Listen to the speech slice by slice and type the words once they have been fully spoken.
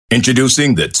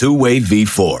Introducing the two-way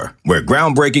V4, where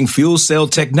groundbreaking fuel cell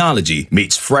technology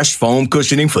meets fresh foam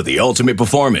cushioning for the ultimate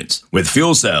performance. With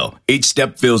fuel cell, each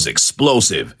step feels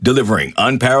explosive, delivering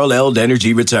unparalleled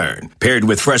energy return. Paired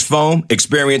with fresh foam,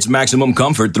 experience maximum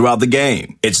comfort throughout the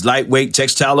game. Its lightweight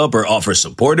textile upper offers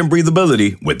support and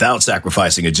breathability without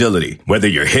sacrificing agility. Whether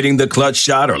you're hitting the clutch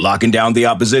shot or locking down the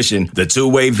opposition, the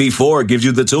two-way V4 gives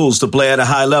you the tools to play at a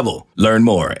high level. Learn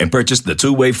more and purchase the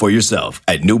two-way for yourself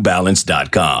at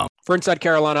newbalance.com. For Inside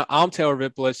Carolina, I'm Taylor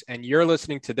Vippolis, and you're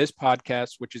listening to this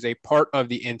podcast, which is a part of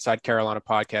the Inside Carolina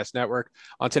Podcast Network.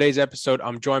 On today's episode,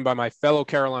 I'm joined by my fellow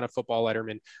Carolina football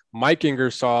lettermen, Mike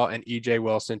Ingersoll and EJ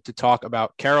Wilson, to talk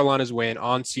about Carolina's win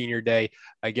on Senior Day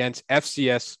against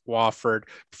FCS Wofford.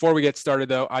 Before we get started,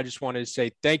 though, I just wanted to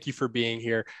say thank you for being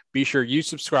here. Be sure you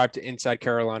subscribe to Inside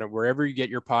Carolina wherever you get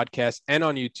your podcasts and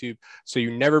on YouTube so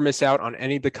you never miss out on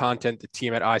any of the content the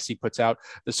team at IC puts out.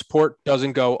 The support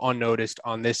doesn't go unnoticed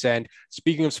on this end.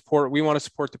 Speaking of support, we want to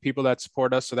support the people that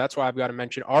support us, so that's why I've got to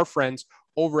mention our friends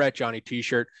over at Johnny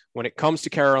T-Shirt. When it comes to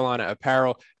Carolina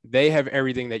apparel, they have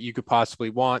everything that you could possibly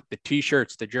want. The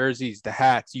T-shirts, the jerseys, the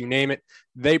hats, you name it,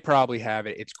 they probably have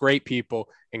it. It's great people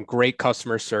and great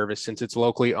customer service since it's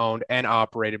locally owned and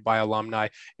operated by alumni.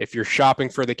 If you're shopping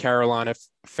for the Carolina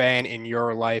fan in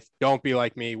your life, don't be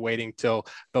like me waiting till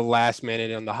the last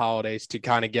minute on the holidays to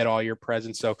kind of get all your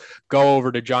presents. So go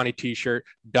over to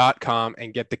johnnytshirt.com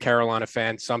and get the Carolina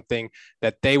fan something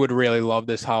that they would really love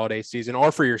this holiday season,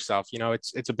 or for yourself. You know,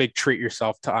 it's a big treat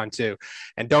yourself on too.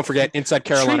 And don't forget Inside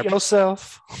Carolina. Treat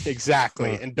yourself.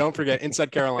 Exactly. And don't forget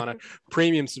Inside Carolina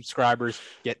premium subscribers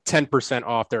get 10%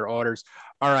 off their orders.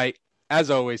 All right. As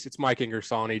always, it's Mike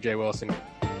Ingersoll and EJ Wilson.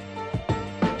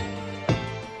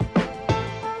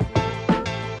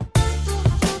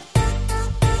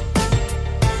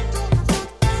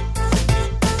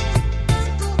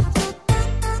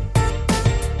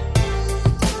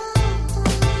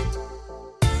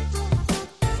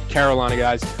 Carolina,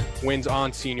 guys, wins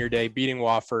on Senior Day, beating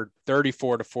Wofford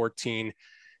 34-14.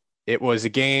 It was a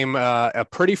game, a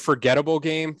pretty forgettable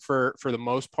game for the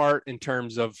most part in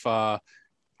terms of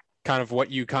kind of what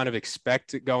you kind of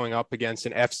expect going up against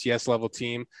an FCS level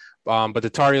team. But the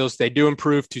Tar Heels, they do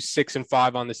improve to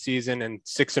 6-5 on the season and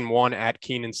 6-1 at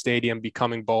Kenan Stadium,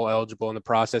 becoming bowl eligible in the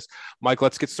process. Mike,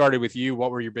 let's get started with you.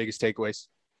 What were your biggest takeaways?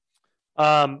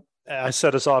 I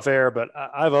said this off air, but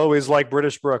I've always liked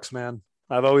British Brooks, man.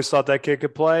 I've always thought that kid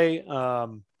could play,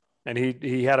 and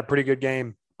he had a pretty good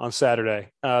game on Saturday.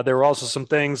 There were also some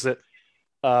things that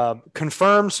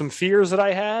confirmed some fears that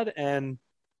I had, and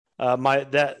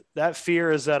that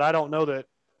fear is that I don't know that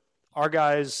our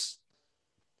guys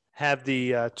have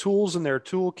the tools in their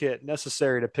toolkit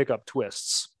necessary to pick up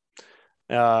twists,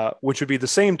 which would be the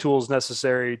same tools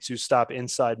necessary to stop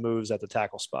inside moves at the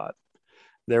tackle spot.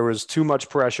 There was too much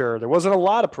pressure. There wasn't a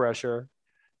lot of pressure.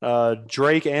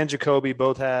 Drake and Jacoby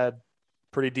both had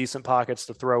pretty decent pockets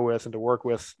to throw with and to work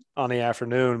with on the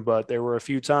afternoon, but there were a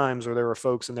few times where there were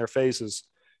folks in their faces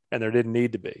and there didn't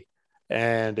need to be.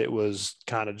 And it was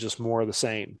kind of just more of the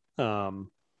same.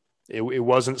 It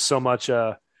wasn't so much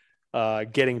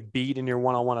getting beat in your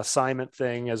one-on-one assignment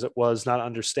thing as it was not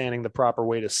understanding the proper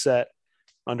way to set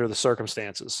under the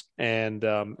circumstances. And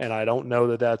I don't know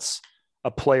that that's a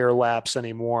player lapse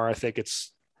anymore. I think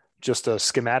it's just a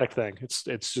schematic thing.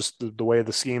 It's just the way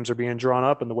the schemes are being drawn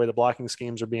up and the way the blocking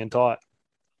schemes are being taught.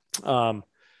 And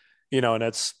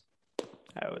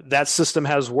that system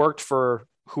has worked for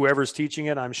whoever's teaching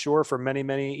it, I'm sure, for many,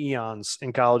 many eons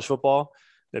in college football.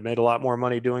 They've made a lot more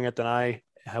money doing it than I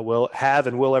will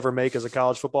ever make as a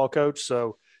college football coach.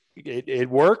 So it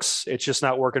works. It's just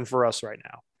not working for us right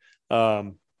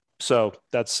now. So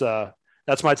that's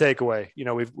my takeaway. You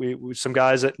know, we've some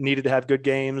guys that needed to have good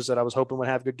games that I was hoping would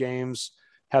have good games,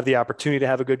 have the opportunity to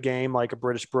have a good game, like a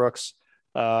British Brooks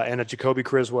and a Jacoby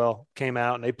Criswell came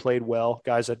out and they played well.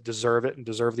 Guys that deserve it and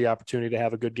deserve the opportunity to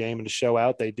have a good game and to show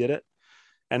out, they did it.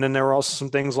 And then there were also some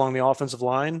things along the offensive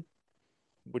line,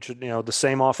 which, you know, the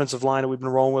same offensive line that we've been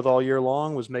rolling with all year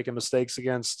long was making mistakes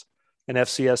against an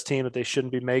FCS team that they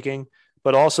shouldn't be making,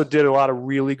 but also did a lot of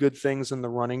really good things in the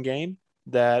running game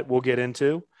that we'll get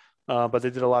into. But they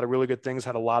did a lot of really good things,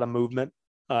 had a lot of movement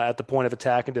at the point of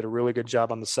attack, and did a really good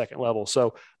job on the second level.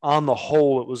 So on the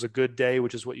whole, it was a good day,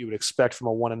 which is what you would expect from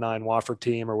a 1-9 Wofford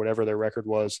team or whatever their record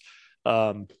was,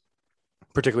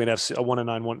 particularly a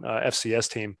 1-9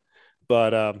 FCS team.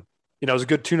 But, it was a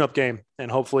good tune-up game, and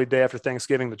hopefully day after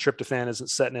Thanksgiving, the tryptophan isn't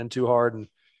setting in too hard. And,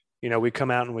 we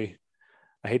come out and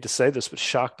I hate to say this, but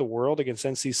shock the world against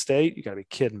NC State. You got to be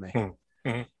kidding me.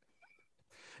 Mm-hmm.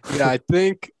 Yeah, I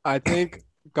think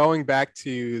going back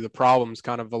to the problems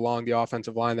kind of along the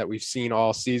offensive line that we've seen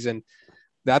all season,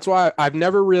 That's why I've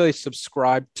never really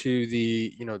subscribed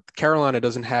to Carolina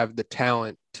doesn't have the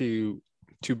talent to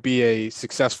be a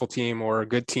successful team or a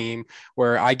good team,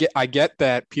 where I get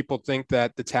that people think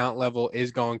that the talent level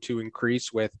is going to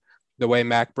increase with the way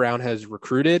Mac Brown has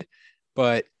recruited,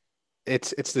 but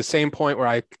it's the same point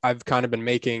where I've kind of been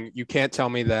making. You can't tell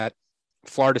me that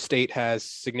Florida State has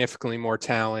significantly more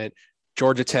talent,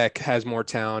 Georgia Tech has more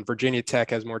talent, Virginia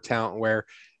Tech has more talent, where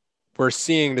we're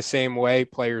seeing the same way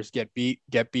players get beat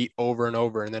over and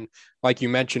over. And then, like you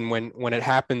mentioned, when it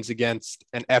happens against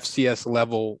an FCS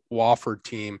level Wofford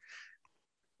team,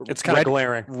 it's kind of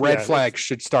glaring. Red flags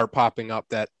should start popping up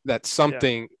that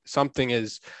something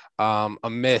is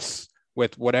amiss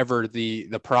with whatever the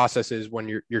process is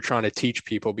when you're trying to teach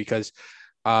people, because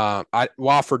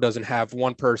Wofford doesn't have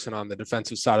one person on the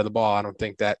defensive side of the ball. I don't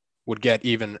think that would get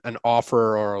even an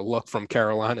offer or a look from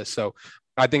Carolina. So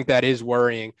I think that is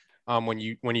worrying. When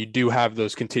you do have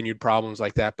those continued problems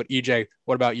like that. But EJ,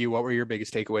 what about you? What were your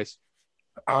biggest takeaways?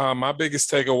 My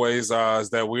biggest takeaways is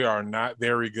that we are not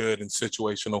very good in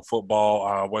situational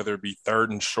football, whether it be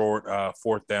third and short,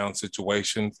 fourth down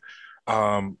situations.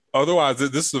 Otherwise,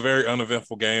 this is a very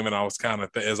uneventful game, and I was kind of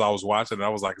as I was watching it, I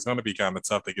was like, it's going to be kind of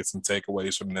tough to get some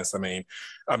takeaways from this. I mean,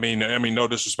 no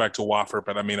disrespect to Wofford,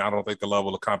 but I don't think the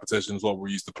level of competition is what we're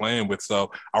used to playing with.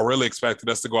 So I really expected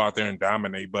us to go out there and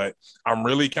dominate, but I'm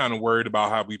really kind of worried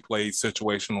about how we played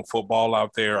situational football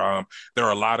out there. There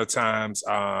are a lot of times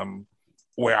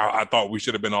where I thought we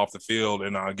should have been off the field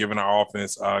and given our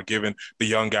offense, given the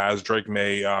young guys, Drake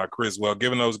May, Criswell,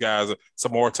 giving those guys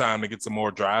some more time to get some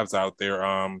more drives out there.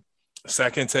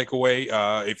 Second takeaway,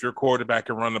 if your quarterback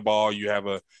can run the ball,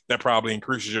 that probably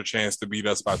increases your chance to beat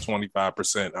us by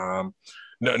 25%.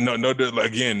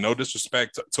 No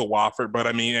disrespect to Wofford, but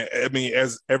I mean,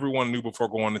 as everyone knew before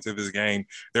going into this game,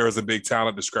 there was a big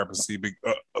talent discrepancy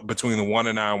between the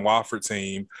 1-9 Wofford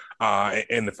team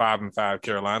and the 5-5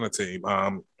 Carolina team.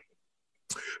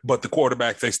 But the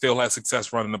quarterback, they still had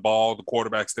success running the ball. The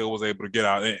quarterback still was able to get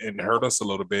out and hurt us a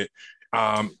little bit,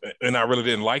 and I really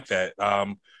didn't like that.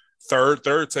 Third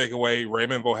takeaway,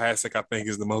 Raymond Bohasic, I think,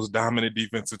 is the most dominant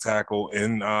defensive tackle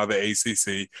in the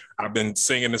ACC. I've been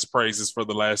singing his praises for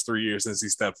the last 3 years since he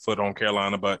stepped foot on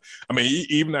Carolina. But,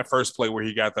 even that first play where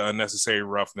he got the unnecessary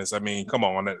roughness, come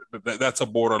on. That's a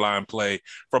borderline play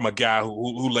from a guy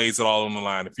who lays it all on the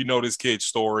line. If you know this kid's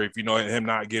story, if you know him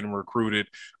not getting recruited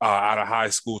out of high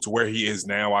school to where he is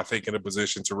now, I think in a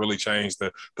position to really change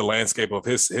the landscape of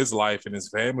his life and his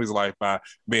family's life by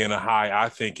being a high, I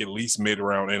think, at least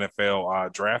mid-round NFL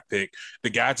draft pick. The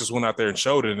guy just went out there and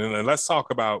showed it. And let's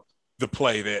talk about the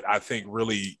play that I think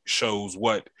really shows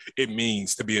what it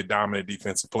means to be a dominant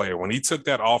defensive player. When he took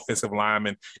that offensive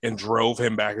lineman and drove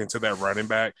him back into that running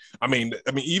back,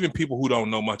 even people who don't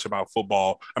know much about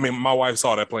football, my wife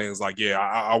saw that play and was like, yeah,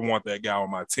 I want that guy on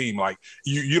my team. Like,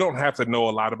 you don't have to know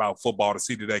a lot about football to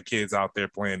see that kid's out there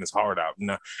playing his heart out.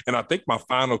 And I think my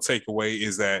final takeaway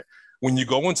is that when you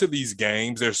go into these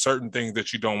games, there's certain things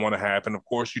that you don't want to happen. Of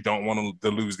course, you don't want to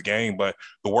lose the game, but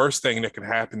the worst thing that can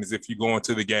happen is if you go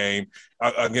into the game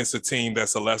against a team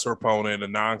that's a lesser opponent, a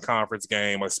non-conference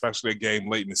game, especially a game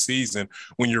late in the season,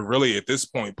 when you're really at this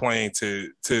point playing to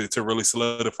really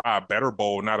solidify a better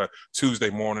bowl, not a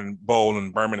Tuesday morning bowl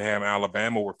in Birmingham,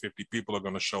 Alabama, where 50 people are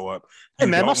going to show up. Hey,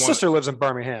 man, my sister lives in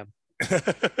Birmingham.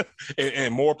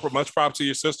 and much props to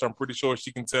your sister. I'm pretty sure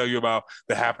she can tell you about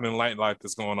the happening light life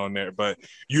that's going on there. But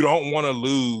you don't want to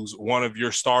lose one of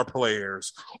your star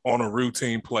players on a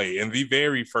routine play. In the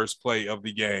very first play of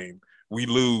the game, we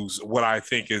lose what I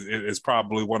think is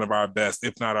probably one of our best,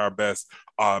 if not our best,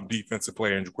 defensive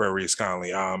player in Jaquarius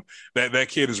Conley. That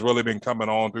kid has really been coming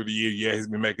on through the year. Yeah, he's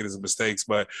been making his mistakes,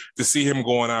 but to see him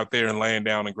going out there and laying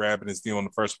down and grabbing his deal on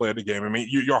the first play of the game,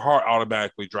 your heart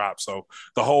automatically drops. So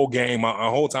the whole game, the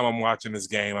whole time I'm watching this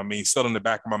game, still in the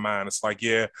back of my mind, it's like,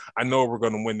 yeah, I know we're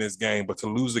going to win this game, but to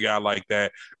lose a guy like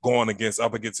that going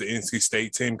up against the NC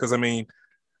State team, because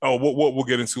what we'll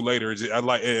get into later is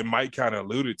Mike kind of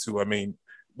alluded to.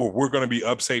 We're going to be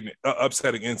upsetting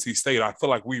NC State. I feel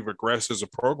like we've regressed as a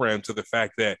program to the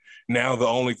fact that now the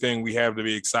only thing we have to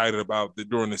be excited about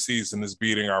during the season is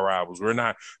beating our rivals. We're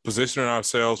not positioning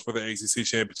ourselves for the ACC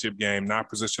championship game, not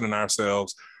positioning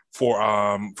ourselves for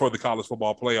the college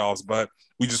football playoffs, but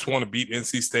we just want to beat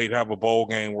NC State, have a bowl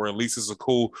game where at least it's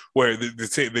where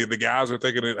the guys are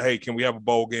thinking that, hey, can we have a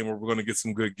bowl game where we're going to get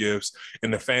some good gifts?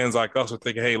 And the fans like us are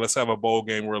thinking, hey, let's have a bowl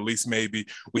game where at least maybe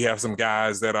we have some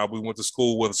guys that we went to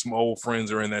school with, some old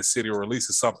friends are in that city, or at least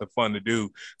it's something fun to do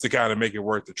to kind of make it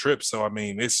worth the trip. So,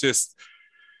 it's just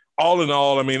all in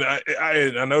all, I mean,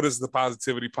 I know this is the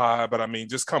positivity pod, but I mean,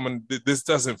 this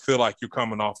doesn't feel like you're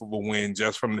coming off of a win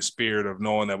just from the spirit of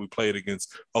knowing that we played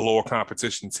against a lower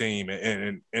competition team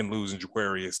and losing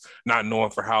Jaquarius, not knowing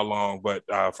for how long, but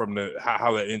from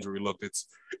how that injury looked,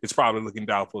 it's probably looking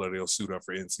doubtful that he'll suit up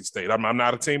for NC State. I'm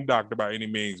not a team doctor by any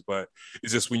means, but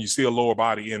it's just when you see a lower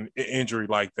body injury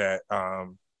like that,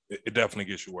 it definitely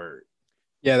gets you worried.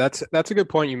 Yeah, that's a good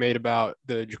point you made about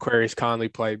the Jaquarius Conley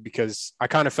play, because I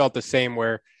kind of felt the same,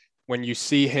 where when you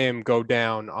see him go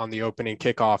down on the opening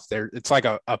kickoff there, it's like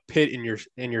a pit in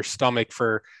your stomach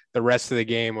for the rest of the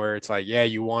game, where it's like, yeah,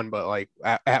 you won, but like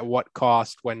at what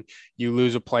cost when you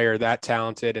lose a player that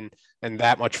talented and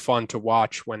that much fun to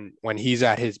watch when he's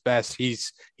at his best.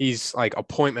 He's like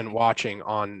appointment watching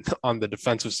on the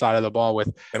defensive side of the ball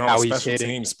with and on how special he's hitting.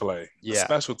 Teams play. Yeah.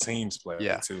 Special teams play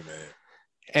Yeah. too, man.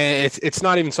 And it's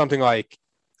not even something like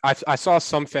I saw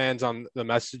some fans on the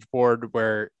message board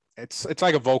where it's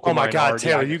like a vocal minority. Oh my God,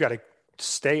 Taylor, you got to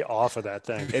stay off of that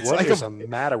thing. It's what like is the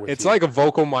matter with you? It's like a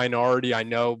vocal minority, I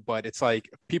know, but it's like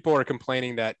people are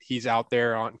complaining that he's out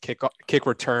there on kick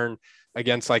return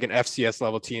against like an FCS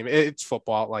level team. It's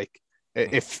football. Like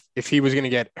if he was going to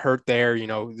get hurt there,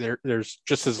 there's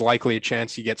just as likely a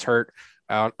chance he gets hurt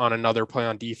on another play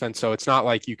on defense. So it's not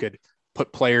like you could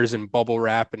put players in bubble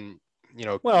wrap and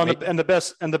the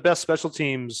best special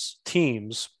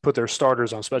teams put their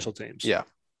starters on special teams. Yeah.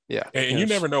 And you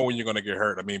never know when you're going to get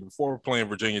hurt. I mean, before playing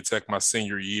Virginia Tech my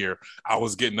senior year, I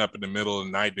was getting up in the middle of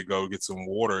the night to go get some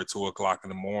water at 2:00 in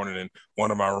the morning. And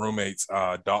one of my roommates'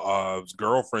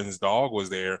 girlfriend's dog was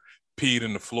there, peed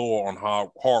in the floor on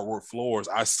hardwood floors.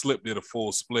 I slipped, did a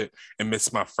full split, and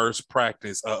missed my first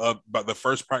practice, but the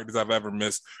first practice I've ever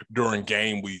missed during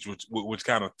game week, which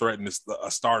kind of threatened a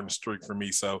starting streak for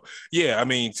me. So, yeah, I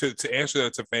mean, to answer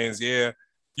that to fans, yeah,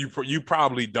 you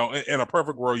probably don't. In a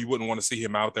perfect world, you wouldn't want to see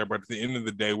him out there, but at the end of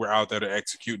the day, we're out there to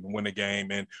execute and win a game,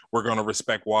 and we're going to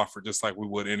respect Wofford just like we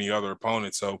would any other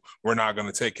opponent. So we're not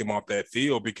going to take him off that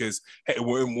field because hey,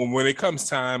 when it comes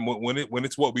time, when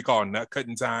it's what we call nut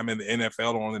cutting time in the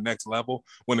NFL or on the next level,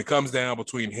 when it comes down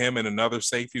between him and another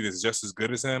safety that's just as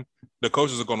good as him, the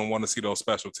coaches are going to want to see those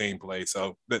special team plays.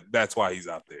 So that's why he's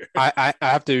out there. I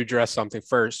have to address something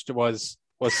first. Was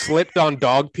slipped on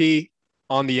dog pee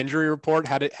on the injury report?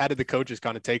 How did the coaches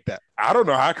kind of take that? I don't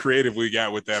know how creative we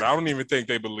got with that. I don't even think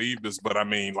they believed us, but I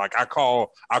mean, like I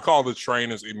call the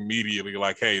trainers immediately,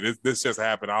 like, hey, this just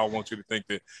happened. I don't want you to think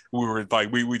that we were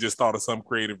like we just thought of some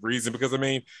creative reason, because I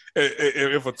mean,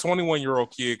 if a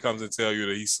 21-year-old kid comes and tell you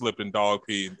that he slipped in dog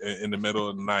pee in the middle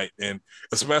of the night, and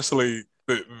especially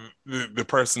the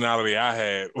personality I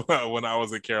had when I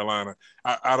was in Carolina,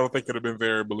 I don't think it would have been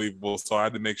very believable. So I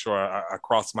had to make sure I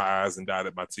crossed my I's and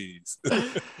dotted my T's.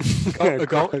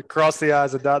 Cross the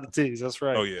I's and dot the T's. That's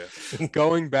right. Oh, yeah.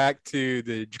 Going back to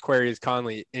the Jaquarius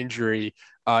Conley injury,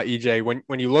 EJ,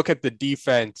 when you look at the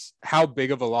defense, how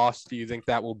big of a loss do you think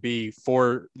that will be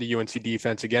for the UNC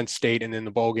defense against State and in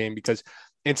the bowl game? Because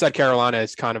Inside Carolina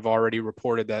has kind of already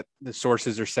reported that the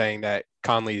sources are saying that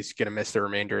Conley's going to miss the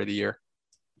remainder of the year.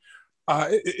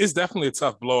 It's definitely a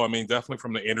tough blow. I mean, definitely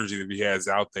from the energy that he has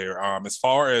out there. As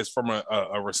far as from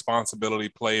a responsibility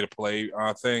play-to-play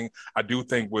thing, I do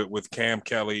think with Cam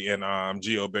Kelly and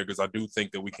Gio Biggers, I do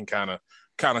think that we can kind of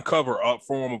cover up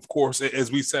for him. Of course,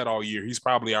 as we said all year, he's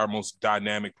probably our most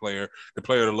dynamic player, the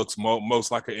player that looks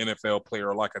most like an NFL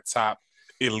player, like a top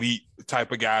elite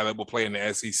type of guy that will play in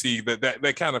the SEC.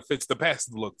 That kind of fits the pass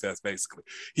the look test, basically.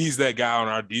 He's that guy on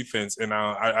our defense, and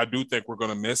I do think we're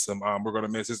going to miss him. We're going to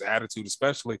miss his attitude,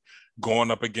 especially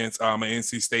going up against an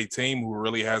NC State team who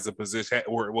really has a position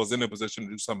or was in a position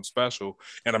to do something special.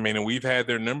 And I mean, and we've had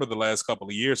their number the last couple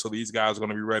of years, so these guys are going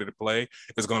to be ready to play.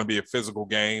 It's going to be a physical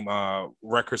game.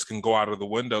 Records can go out of the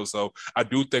window, so I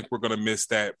do think we're going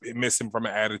to miss him from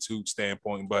an attitude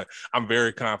standpoint. But I'm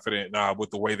very confident with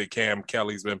the way that Cam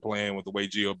Kelly's been playing, with the way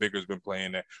Gio Bigger's been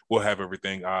playing, that we'll have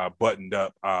everything buttoned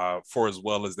up for as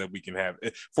well as we can have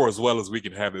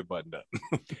it buttoned up.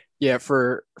 Yeah,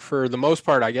 for the most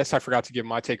part, I guess I forgot to give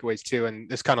my takeaways too, and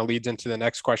this kind of leads into the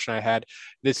next question I had.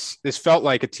 This felt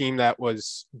like a team that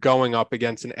was going up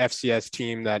against an FCS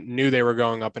team that knew they were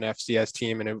going up an FCS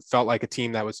team, and it felt like a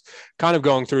team that was kind of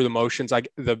going through the motions. Like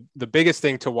the biggest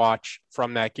thing to watch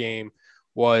from that game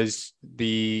was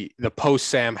the post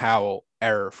Sam Howell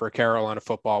error for Carolina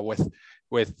football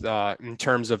with in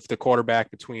terms of the quarterback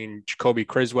between Jacoby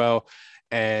Criswell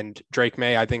and Drake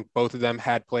May. I think both of them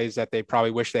had plays that they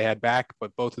probably wish they had back,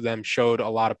 but both of them showed a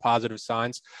lot of positive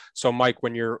signs. So Mike,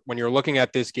 when you're looking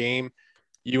at this game,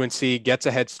 UNC gets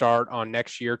a head start on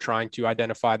next year trying to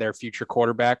identify their future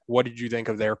quarterback. What did you think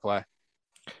of their play?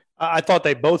 I thought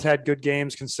they both had good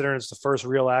games, considering it's the first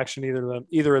real action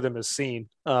either of them has seen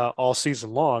all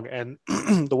season long. And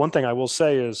the one thing I will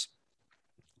say is,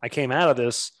 I came out of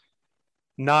this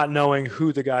not knowing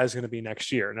who the guy is going to be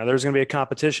next year. Now, there's going to be a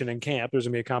competition in camp. There's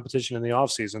going to be a competition in the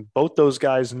offseason. Both those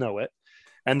guys know it,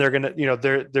 and they're going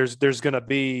to, there's going to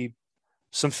be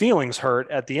some feelings hurt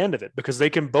at the end of it because they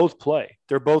can both play.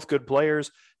 They're both good players,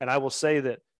 and I will say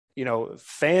that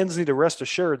fans need to rest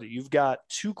assured that you've got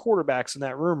two quarterbacks in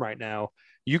that room right now.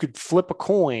 You could flip a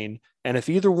coin, and if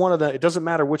either one of them, it doesn't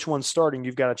matter which one's starting,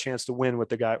 you've got a chance to win with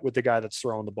the guy that's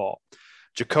throwing the ball.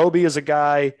 Jacoby is a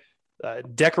guy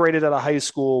decorated out of high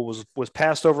school, was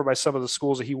passed over by some of the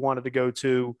schools that he wanted to go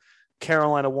to.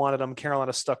 Carolina wanted him.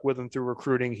 Carolina stuck with him through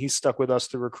recruiting. He stuck with us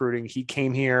through recruiting. He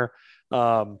came here,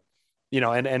 and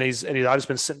he's I've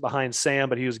been sitting behind Sam,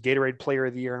 but he was Gatorade Player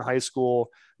of the Year in high school,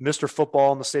 Mr.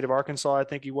 Football in the state of Arkansas, I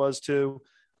think he was too.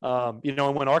 And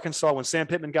when Sam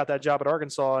Pittman got that job at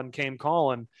Arkansas and came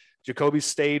calling, Jacoby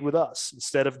stayed with us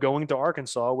instead of going to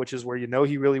Arkansas, which is where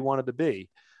he really wanted to be.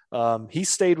 He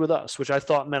stayed with us, which I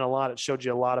thought meant a lot. It showed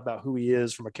you a lot about who he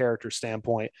is from a character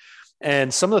standpoint.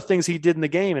 And some of the things he did in the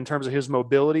game in terms of his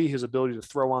mobility, his ability to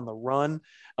throw on the run,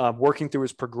 working through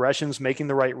his progressions, making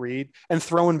the right read, and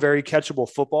throwing very catchable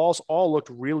footballs all looked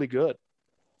really good.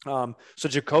 So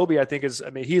Jacoby, I think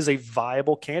he is a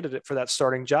viable candidate for that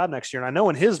starting job next year. And I know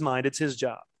in his mind, it's his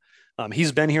job.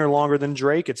 He's been here longer than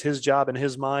Drake. It's his job in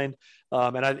his mind.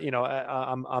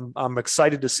 I'm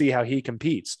excited to see how he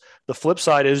competes. The flip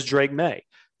side is Drake May.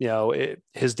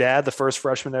 His dad, the first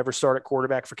freshman to ever start at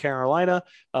quarterback for Carolina,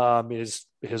 is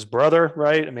his brother,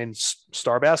 right?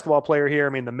 Star basketball player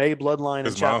here. The May bloodline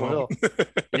in Chapel Hill.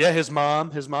 Yeah, his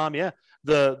mom. Yeah,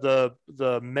 the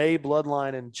May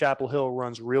bloodline in Chapel Hill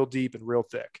runs real deep and real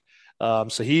thick.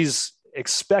 So he's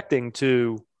expecting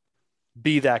to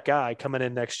be that guy coming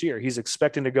in next year. He's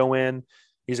expecting to go in.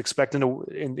 He's expecting to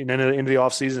into the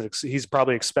offseason. He's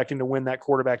probably expecting to win that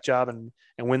quarterback job and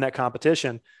win that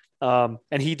competition. And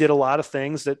he did a lot of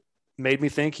things that made me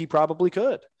think he probably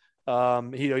could.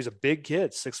 He's a big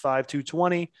kid, 6'5",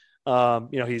 220.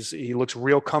 He looks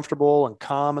real comfortable and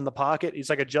calm in the pocket. He's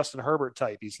like a Justin Herbert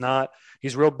type.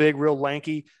 He's real big, real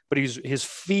lanky, but his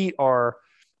feet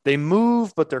they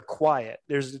move, but they're quiet.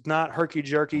 There's not herky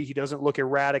jerky. He doesn't look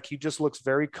erratic. He just looks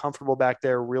very comfortable back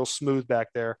there, real smooth back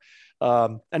there.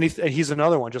 And he's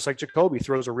another one, just like Jacoby,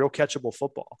 throws a real catchable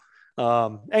football.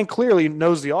 And clearly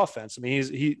knows the offense.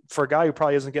 He for a guy who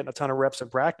probably isn't getting a ton of reps in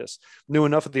practice, knew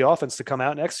enough of the offense to come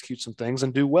out and execute some things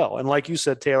and do well. And like you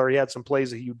said, Taylor, he had some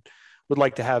plays that he would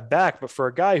like to have back, but for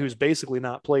a guy who's basically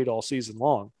not played all season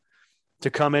long to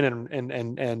come in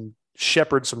and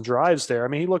shepherd some drives there,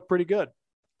 he looked pretty good.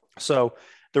 So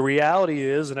the reality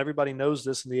is, and everybody knows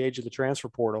this in the age of the transfer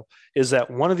portal, is that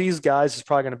one of these guys is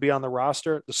probably going to be on the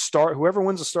roster. Whoever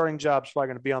wins the starting job is probably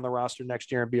going to be on the roster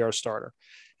next year and be our starter.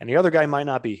 And the other guy might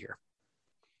not be here.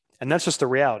 And that's just the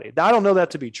reality. I don't know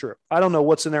that to be true. I don't know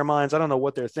what's in their minds. I don't know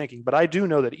what they're thinking, but I do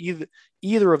know that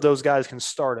either of those guys can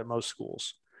start at most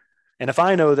schools. And if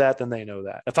I know that, then they know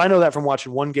that. If I know that from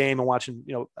watching one game and watching,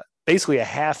 basically a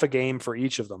half a game for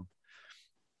each of them,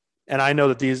 and I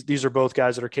know that these are both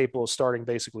guys that are capable of starting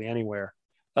basically anywhere.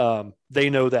 They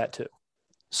know that too.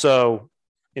 So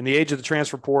in the age of the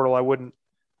transfer portal, I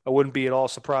wouldn't be at all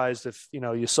surprised if,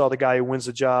 you saw the guy who wins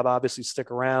the job obviously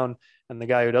stick around, and the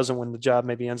guy who doesn't win the job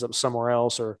maybe ends up somewhere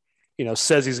else, or,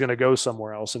 says he's going to go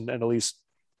somewhere else and at least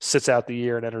sits out the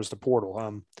year and enters the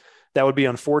portal. That would be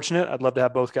unfortunate. I'd love to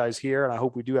have both guys here, and I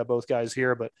hope we do have both guys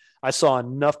here, but I saw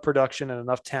enough production and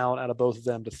enough talent out of both of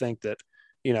them to think that,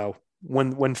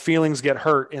 when feelings get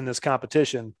hurt in this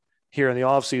competition here in the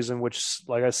offseason, which,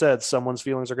 like I said, someone's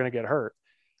feelings are going to get hurt.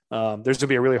 There's going to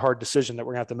be a really hard decision that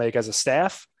we're going to have to make as a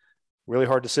staff, really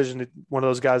hard decision that one of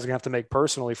those guys are going to have to make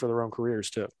personally for their own careers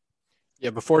too. Yeah,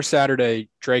 before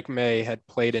Saturday, Drake May had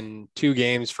played in 2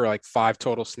 games for like 5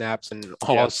 total snaps, and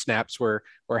all his snaps were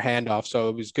handoffs. So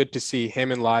it was good to see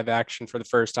him in live action for the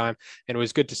first time. And it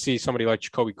was good to see somebody like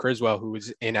Jacoby Criswell, who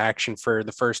was in action for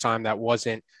the first time. That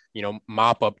wasn't,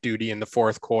 mop up duty in the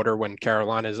fourth quarter when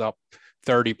Carolina's up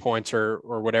 30 points or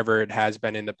whatever it has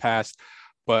been in the past.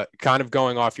 But kind of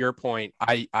going off your point,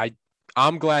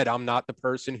 I'm glad I'm not the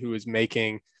person who is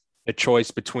making a choice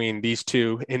between these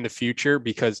two in the future,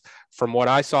 because from what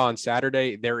I saw on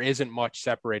Saturday, there isn't much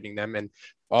separating them. And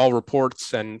all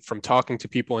reports and from talking to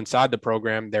people inside the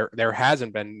program, there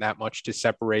hasn't been that much to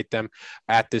separate them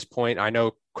at this point. I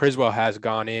know Criswell has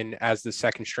gone in as the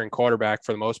second string quarterback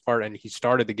for the most part, and he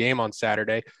started the game on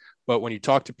Saturday. But when you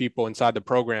talk to people inside the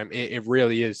program, it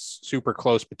really is super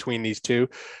close between these two.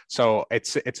 So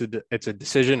it's a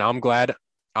decision I'm glad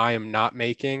I am not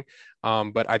making.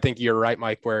 But I think you're right,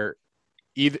 Mike, where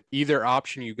either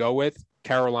option you go with,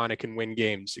 Carolina can win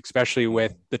games, especially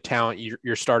with the talent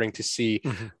you're starting to see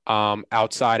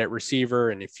outside at receiver.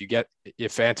 And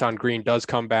if Anton Green does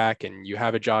come back and you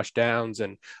have a Josh Downs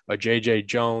and a JJ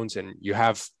Jones and you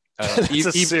have that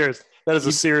is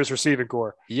a serious receiving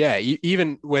core. Yeah.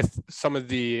 Even with some of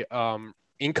the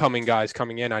incoming guys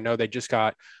coming in, I know they just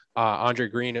got Andre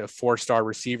Green, a 4-star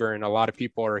receiver, and a lot of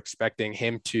people are expecting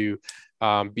him to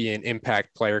be an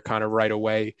impact player kind of right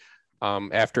away.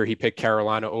 After he picked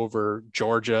Carolina over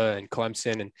Georgia and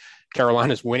Clemson, and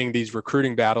Carolina's winning these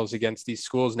recruiting battles against these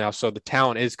schools now. So the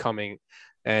talent is coming,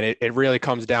 and it really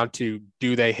comes down to,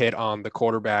 do they hit on the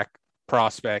quarterback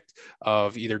prospect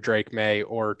of either Drake May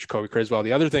or Jacoby Criswell?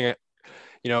 The other thing,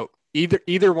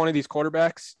 either one of these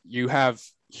quarterbacks, you have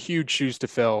huge shoes to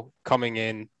fill coming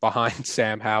in behind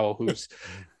Sam Howell, who's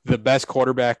the best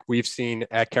quarterback we've seen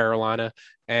at Carolina.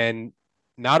 And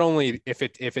not only if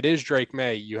it is Drake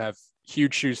May, you have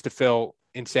huge shoes to fill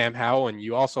in Sam Howell, and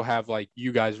you also have, like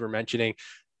you guys were mentioning,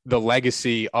 the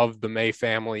legacy of the May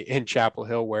family in Chapel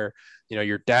Hill, where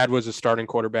your dad was a starting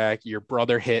quarterback, your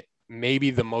brother hit maybe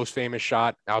the most famous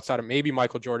shot outside of maybe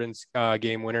Michael Jordan's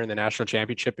game winner in the national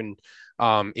championship in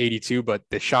 '82, but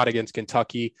the shot against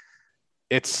Kentucky.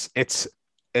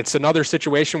 It's another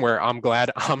situation where I'm glad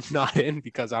I'm not in,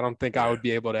 because I don't think I would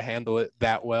be able to handle it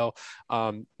that well,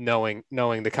 knowing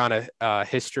the kind of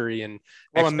history and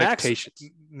expectations.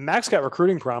 Mac's got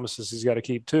recruiting promises he's got to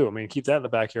keep too. I mean, keep that in the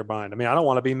back of your mind. I mean, I don't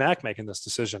want to be Mac making this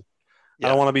decision. Yeah. I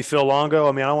don't want to be Phil Longo.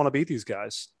 I mean, I don't want to beat these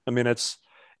guys. I mean, it's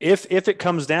if it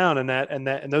comes down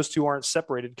and those two aren't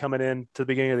separated coming in to the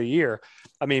beginning of the year.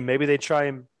 I mean, maybe they try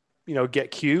and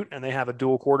get cute and they have a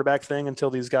dual quarterback thing until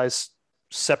these guys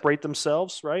separate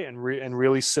themselves, right, and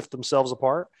really sift themselves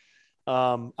apart.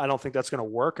 I don't think that's going to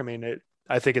work. I mean,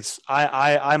 I think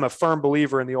I'm a firm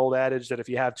believer in the old adage that if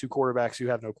you have two quarterbacks, you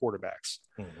have no quarterbacks.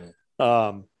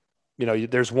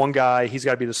 There's one guy, he's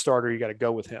got to be the starter. You got to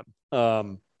go with him.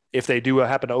 If they do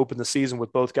happen to open the season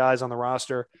with both guys on the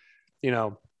roster,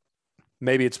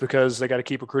 maybe it's because they got to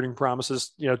keep recruiting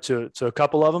promises, to a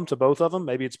couple of them, to both of them.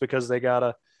 Maybe it's because they got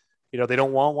to, they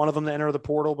don't want one of them to enter the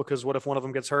portal, because what if one of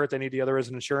them gets hurt? They need the other as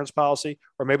an insurance policy.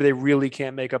 Or maybe they really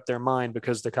can't make up their mind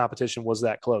because the competition was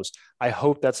that close. I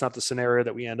hope that's not the scenario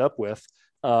that we end up with.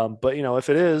 But, if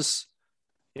it is,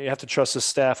 you have to trust the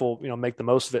staff will, make the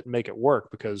most of it and make it work,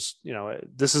 because,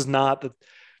 this is not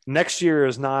next year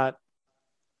is not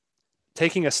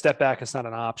taking a step back. It's not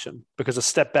an option, because a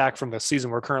step back from the season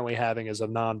we're currently having is a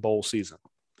non-bowl season.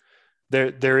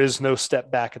 There is no step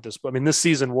back at this point. I mean, this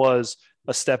season was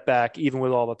a step back, even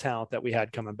with all the talent that we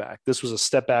had coming back. This was a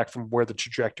step back from where the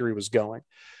trajectory was going.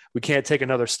 We can't take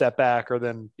another step back, or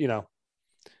then,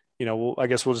 I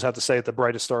guess we'll just have to say that the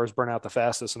brightest stars burn out the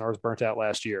fastest, and ours burnt out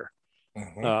last year.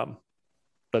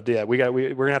 But yeah, we're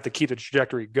going to have to keep the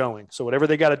trajectory going. So whatever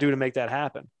they got to do to make that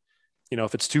happen,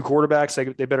 if it's two quarterbacks,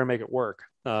 they better make it work.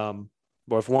 But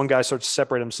if one guy starts to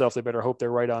separate himself, they better hope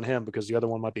they're right on him, because the other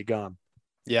one might be gone.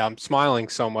 Yeah, I'm smiling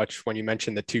so much when you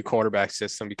mentioned the two quarterback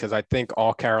system, because I think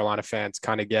all Carolina fans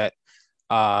kind of get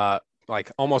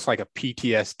almost like a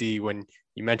PTSD when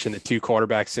you mention the two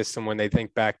quarterback system, when they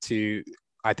think back to,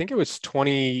 I think it was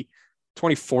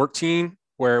 2014,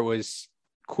 where it was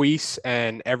Queese,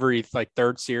 and every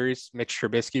third series, Mitch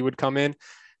Trubisky would come in.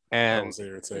 And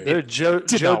Joe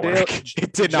Daly.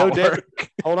 It did not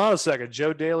work. Hold on a second.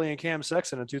 Joe Daly and Cam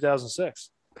Sexton in 2006.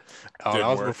 Oh, that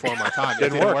was before my time.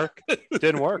 Didn't work.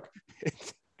 Didn't work.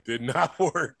 Did not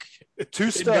work. Two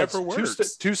studs.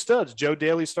 Joe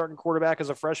Daly, starting quarterback as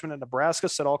a freshman at Nebraska,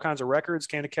 set all kinds of records,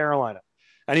 came to Carolina.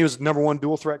 And he was number one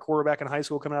dual threat quarterback in high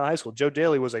school coming out of high school. Joe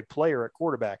Daly was a player at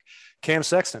quarterback. Cam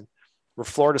Sexton,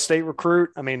 Florida State recruit.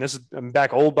 I mean, this is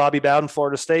back old Bobby Bowden,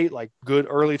 Florida State, like good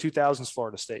early 2000s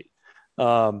Florida State.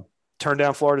 Turned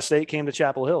down Florida State, came to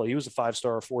Chapel Hill. He was a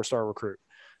 5-star or 4-star recruit.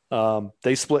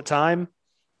 They split time.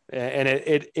 And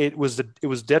it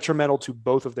was detrimental to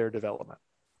both of their development.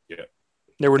 Yeah.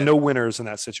 There were no winners in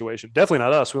that situation. Definitely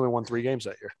not us. We only won 3 games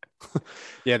that year.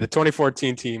 Yeah, the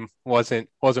 2014 team wasn't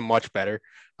much better.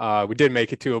 We did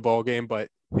make it to a bowl game, but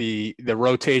the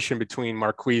rotation between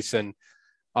Marquise and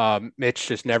Mitch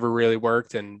just never really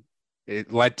worked, and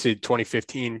it led to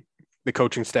 2015. The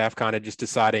coaching staff kind of just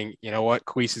deciding,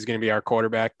 Queese is going to be our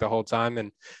quarterback the whole time.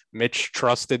 And Mitch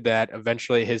trusted that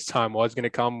eventually his time was going to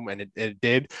come, and it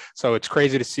did. So it's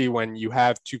crazy to see when you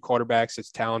have two quarterbacks as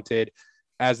talented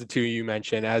as the two you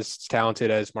mentioned, as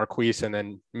talented as Marquise, and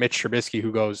then Mitch Trubisky,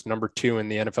 who goes number 2 in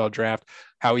the NFL draft,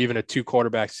 how even a 2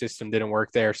 quarterback system didn't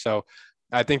work there. So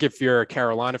I think if you're a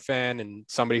Carolina fan and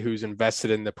somebody who's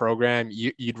invested in the program,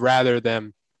 you'd rather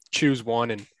them choose one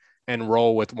and and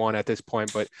roll with one at this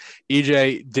point. But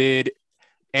EJ, did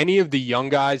any of the young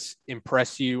guys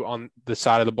impress you on the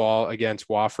side of the ball against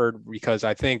Wofford? Because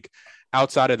I think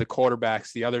outside of the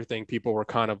quarterbacks, the other thing people were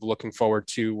kind of looking forward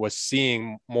to was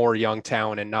seeing more young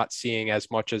talent and not seeing as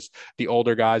much as the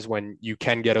older guys when you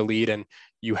can get a lead and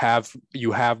you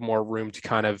have more room to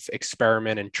kind of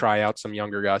experiment and try out some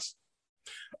younger guys.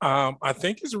 I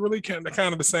think it's really kind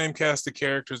of the same cast of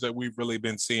characters that we've really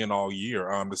been seeing all year.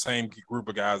 The same group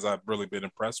of guys I've really been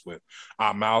impressed with.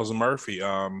 Miles Murphy.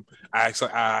 I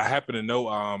happen to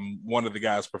know one of the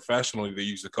guys professionally that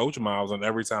used to coach Miles, and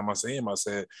every time I see him, I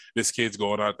said, "This kid's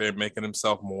going out there making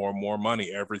himself more and more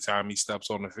money every time he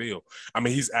steps on the field." I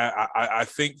mean, I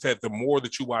think that the more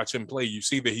that you watch him play, you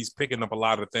see that he's picking up a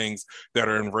lot of things that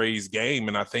are in Ray's game,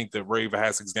 and I think that Ray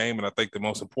Vahasik's game, and I think the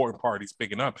most important part he's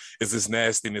picking up is this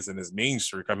nastiness and his mean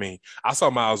streak. I mean, I saw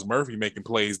Miles Murphy making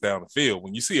plays down the field.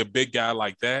 When you see a big guy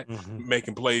like that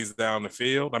making plays down the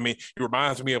field, I mean, it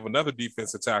reminds me of another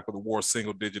defensive tackle that wore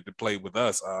single digit to play with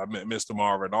us, Mr.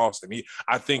 Marvin Austin.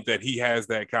 I think that he has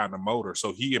that kind of motor,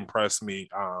 so he impressed me.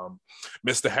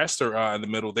 Mr. Hester in the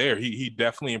middle there, he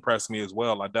definitely impressed me as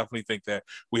well. I definitely think that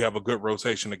we have a good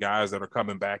rotation of guys that are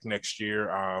coming back next year.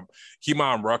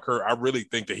 Kemon Rucker, I really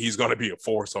think that he's going to be a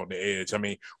force on the edge. I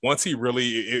mean, once he really,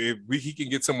 if he can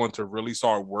get someone to really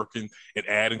start working and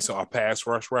adding to a pass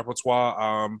rush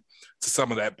repertoire, to some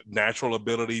of that natural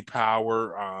ability,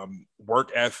 power,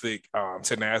 work ethic,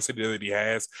 tenacity that he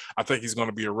has, I think he's going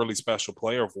to be a really special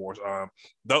player for us.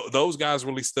 Those guys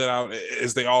really stood out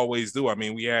as they always do. I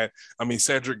mean,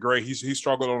 Cedric Gray, he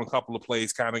struggled on a couple of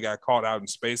plays, kind of got caught out in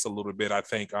space a little bit, I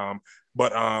think.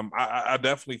 But I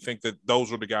definitely think that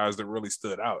those were the guys that really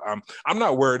stood out. I'm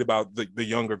not worried about the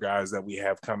younger guys that we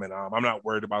have coming. I'm not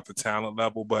worried about the talent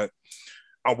level, but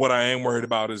what I am worried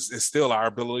about is still our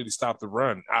ability to stop the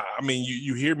run. I mean,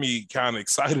 you hear me kind of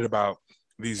excited about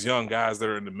these young guys that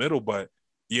are in the middle, but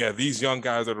yeah, these young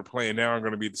guys that are playing now are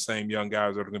going to be the same young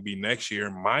guys that are going to be next year,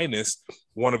 minus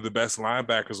one of the best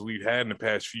linebackers we've had in the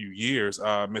past few years,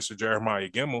 Mr. Jeremiah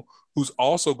Gemmel, who's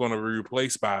also going to be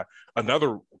replaced by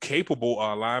another capable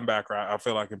linebacker, I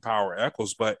feel like, in Power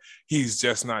Echols, but he's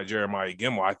just not Jeremiah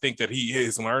Gemmel. I think that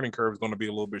his learning curve is going to be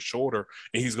a little bit shorter,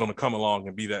 and he's going to come along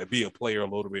and be a player a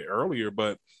little bit earlier,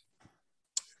 but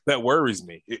that worries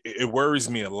me. It worries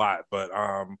me a lot, but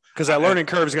because that learning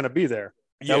curve is going to be there.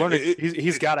 Yeah,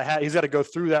 he's got to go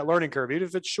through that learning curve. Even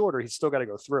if it's shorter, he's still got to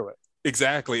go through it.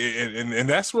 Exactly. And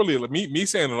that's really me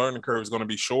saying the learning curve is going to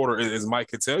be shorter, as Mike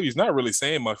could tell you, he's not really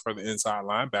saying much for the inside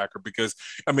linebacker because,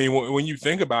 I mean, when you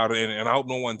think about it, and I hope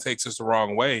no one takes this the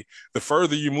wrong way, the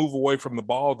further you move away from the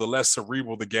ball, the less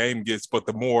cerebral the game gets, but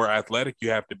the more athletic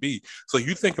you have to be. So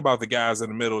you think about the guys in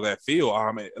the middle of that field,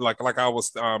 like I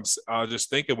was just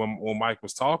thinking when Mike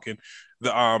was talking,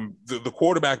 the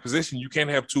quarterback position, you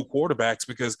can't have two quarterbacks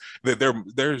because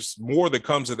there's more that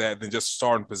comes to that than just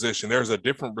starting position. There's a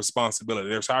different responsibility.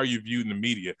 There's how you're viewed in the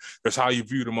media. There's how you're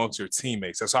viewed amongst your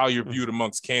teammates. That's how you're viewed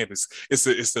amongst campus. It's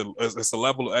a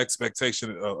level of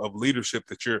expectation of leadership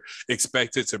that you're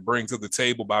expected to bring to the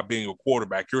table by being a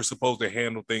quarterback. You're supposed to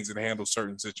handle things and handle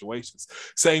certain situations.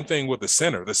 Same thing with the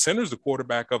center. The center's the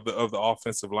quarterback of the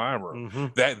offensive line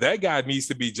room. That guy needs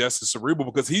to be just as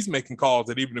cerebral because he's making calls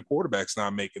that even the quarterback's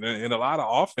not making. In a lot of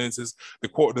offenses,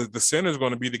 the center is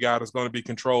going to be the guy that's going to be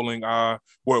controlling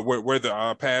where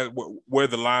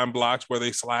the line blocks, where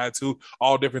they slide to,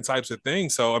 all different types of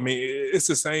things. So I mean, it's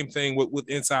the same thing with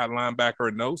inside linebacker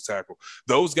and nose tackle.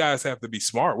 Those guys have to be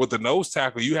smart. With the nose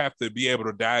tackle, you have to be able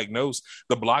to diagnose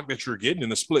the block that you're getting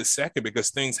in a split second because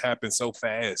things happen so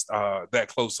fast that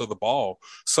close to the ball.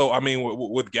 So I mean,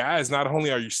 with guys, not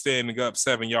only are you standing up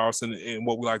 7 yards in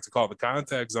what we like to call the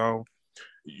contact zone,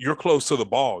 you're close to the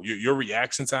ball. Your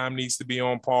reaction time needs to be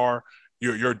on par.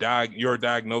 Your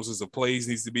diagnosis of plays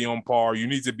needs to be on par. You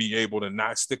need to be able to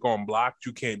not stick on block.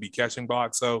 You can't be catching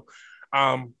blocks. So,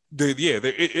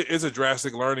 it is a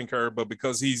drastic learning curve, but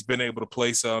because he's been able to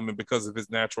play some and because of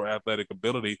his natural athletic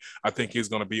ability, I think he's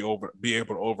going to be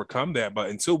able to overcome that.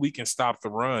 But until we can stop the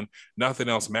run, nothing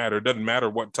else matters. It doesn't matter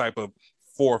what type of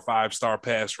 4 or 5 star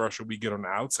pass rusher we get on the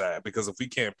outside, because if we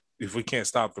can't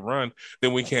stop the run,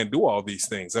 then we can't do all these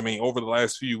things. I mean, over the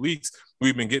last few weeks,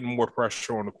 we've been getting more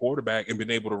pressure on the quarterback and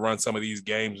been able to run some of these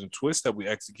games and twists that we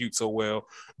execute so well.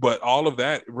 But all of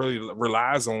that really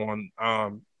relies on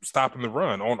stopping the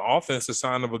run. On offense, the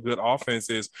sign of a good offense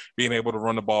is being able to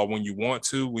run the ball when you want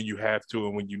to, when you have to,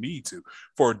 and when you need to.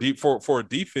 For a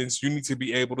defense, you need to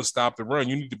be able to stop the run.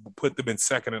 You need to put them in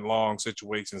second and long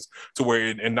situations to where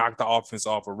and knock the offense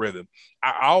off a rhythm.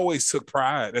 I always took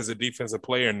pride as a defensive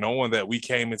player knowing that we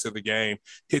came into the game,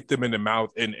 hit them in the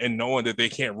mouth, and knowing that they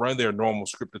can't run their normal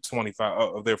script of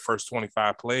 25 of their first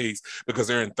 25 plays because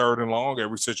they're in third and long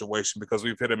every situation because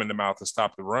we've hit them in the mouth to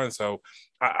stop the run. So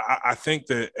I think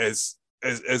that as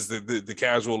the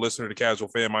casual listener, the casual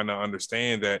fan might not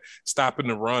understand that stopping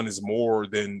the run is more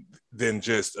than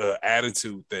just an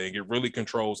attitude thing. It really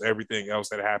controls everything else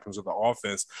that happens with the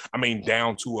offense. I mean,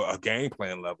 down to a game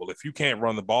plan level. If you can't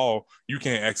run the ball, you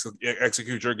can't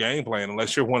execute your game plan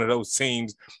unless you're one of those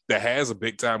teams that has a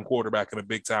big-time quarterback and a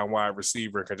big-time wide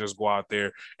receiver and can just go out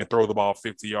there and throw the ball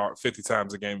 50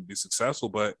 times a game and be successful.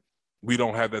 But we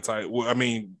don't have that type. I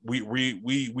mean, we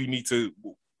need to –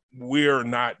 we're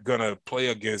not going to play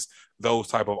against those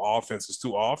type of offenses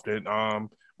too often.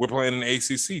 We're playing in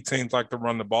ACC. Teams like to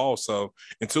run the ball. So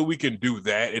until we can do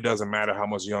that, it doesn't matter how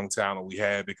much young talent we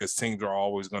have because teams are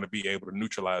always going to be able to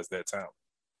neutralize that talent.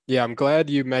 Yeah, I'm glad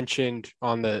you mentioned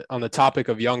on the topic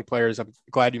of young players. I'm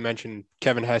glad you mentioned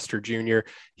Kevin Hester Jr.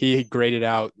 He graded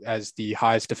out as the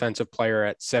highest defensive player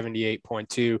at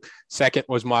 78.2. Second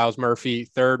was Miles Murphy.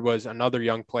 Third was another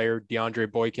young player, DeAndre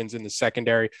Boykins in the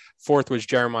secondary. Fourth was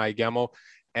Jeremiah Gemmel.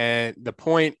 And the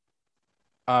point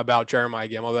about Jeremiah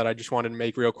Gemmel that I just wanted to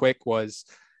make real quick was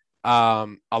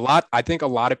I think a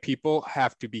lot of people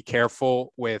have to be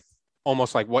careful with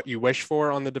almost like what you wish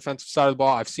for on the defensive side of the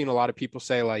ball. I've seen a lot of people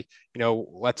say like,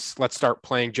 let's start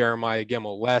playing Jeremiah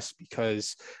Gemmel less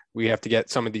because we have to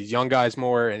get some of these young guys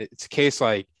more. And it's a case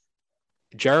like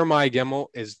Jeremiah Gemmel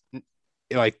is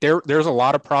like, there's a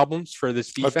lot of problems for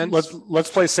this defense.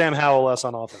 Let's play Sam Howell less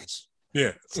on offense.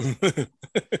 Yeah.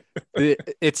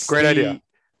 It's great idea.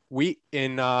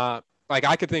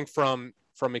 I could think from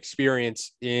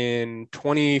experience in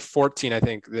 2014, I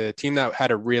think the team that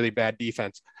had a really bad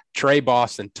defense, Trey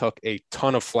Boston took a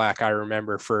ton of flack, I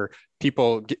remember, for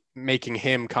people making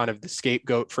him kind of the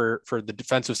scapegoat for the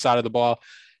defensive side of the ball.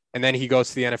 And then he goes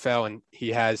to the NFL and he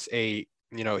has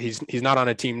he's not on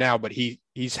a team now, but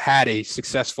he's had a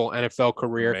successful NFL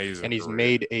career. Amazing and he's career.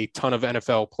 Made a ton of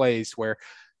NFL plays where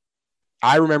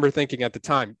I remember thinking at the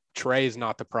time, Trey is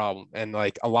not the problem. And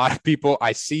like a lot of people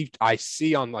I see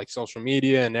on like social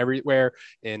media and everywhere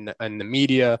in the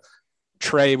media,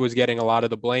 Trey was getting a lot of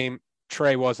the blame.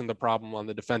 Trey wasn't the problem on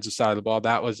the defensive side of the ball.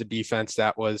 That was a defense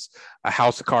that was a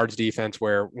house of cards defense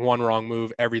where one wrong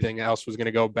move, everything else was going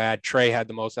to go bad. Trey had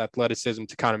the most athleticism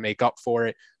to kind of make up for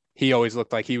it. He always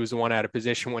looked like he was the one out of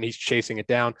position when he's chasing it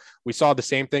down. We saw the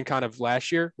same thing kind of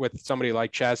last year with somebody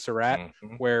like Chaz Surratt,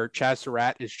 where Chaz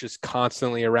Surratt is just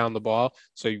constantly around the ball.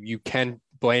 So you can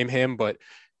blame him, but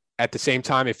at the same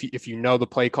time, if you know the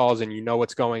play calls and you know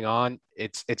what's going on,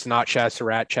 it's not Chaz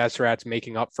Surratt. Chaz Surratt's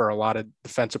making up for a lot of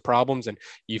defensive problems, and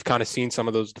you've kind of seen some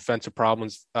of those defensive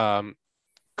problems come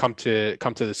to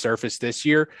the surface this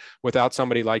year without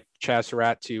somebody like Chaz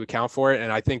Surratt to account for it.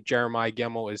 And I think Jeremiah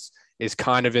Gemmel is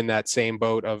kind of in that same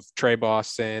boat of Trey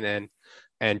Boston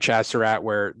and Chaz Surratt,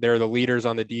 where they're the leaders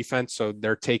on the defense, so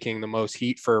they're taking the most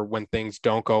heat for when things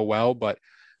don't go well. But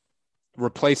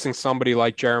replacing somebody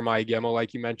like Jeremiah Gemmel,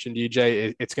 like you mentioned,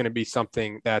 DJ, it's going to be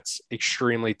something that's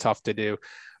extremely tough to do.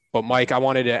 But Mike, I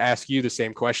wanted to ask you the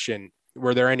same question.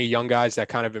 Were there any young guys that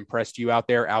kind of impressed you out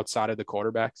there outside of the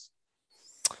quarterbacks?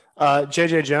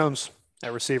 JJ Jones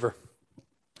at receiver.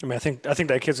 I mean, I think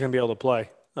that kid's going to be able to play.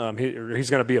 He's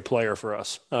going to be a player for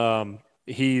us.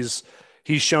 He's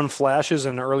shown flashes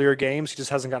in earlier games. He just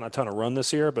hasn't gotten a ton of run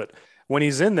this year, but when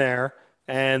he's in there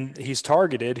and he's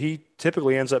targeted, he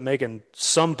typically ends up making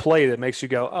some play that makes you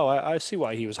go, oh, I see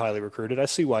why he was highly recruited. I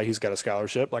see why he's got a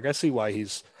scholarship. Like I see why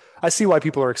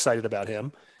people are excited about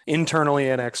him internally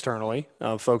and externally.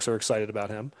 Folks are excited about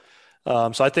him.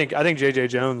 So I think JJ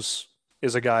Jones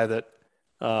is a guy that,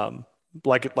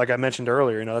 like I mentioned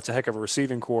earlier, that's a heck of a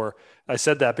receiving core. I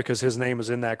said that because his name is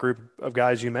in that group of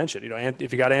guys you mentioned.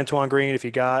 If you got Antoine Green, if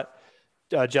you got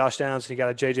Josh Downs, if you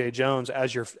got a JJ Jones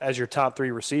as your top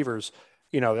three receivers,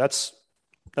 that's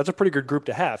a pretty good group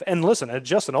to have. And listen,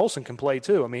 Justin Olsen can play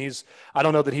too. I mean, I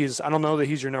don't know that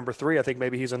he's your number 3. I think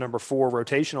maybe he's a number 4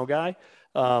 rotational guy.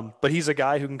 But he's a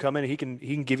guy who can come in and he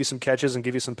can give you some catches and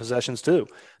give you some possessions too.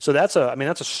 So that's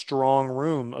a strong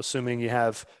room, assuming you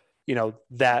have,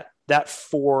 that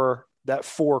four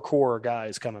core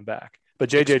guys coming back. But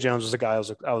JJ Jones was a guy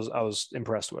I was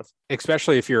impressed with.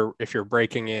 Especially if you're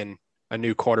breaking in a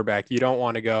new quarterback, you don't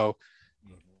want to go,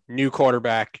 new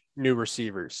quarterback, new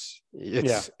receivers.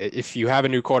 If you have a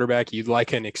new quarterback, you'd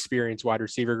like an experienced wide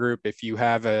receiver group. If you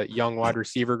have a young wide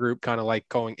receiver group, kind of like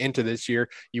going into this year,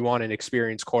 you want an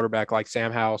experienced quarterback like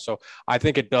Sam Howell. So I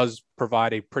think it does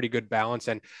provide a pretty good balance.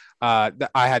 And I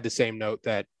had the same note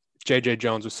that JJ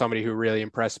Jones was somebody who really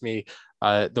impressed me.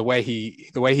 The way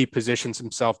he positions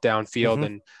himself downfield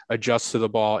and adjusts to the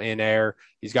ball in air.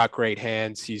 He's got great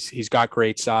hands. He's got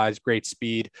great size, great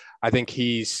speed. I think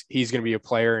he's going to be a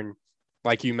player. And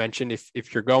like you mentioned,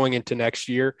 if you're going into next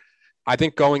year, I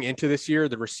think going into this year,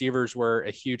 the receivers were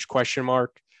a huge question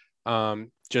mark.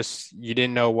 Just you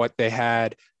didn't know what they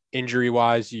had injury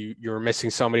wise. You were missing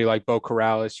somebody like Bo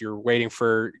Corrales. You're waiting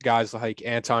for guys like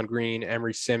Anton Green,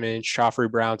 Emery Simmons, Joffrey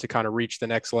Brown to kind of reach the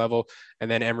next level. And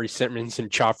then Emery Simmons and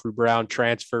Joffrey Brown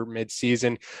transfer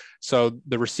mid-season. So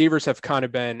the receivers have kind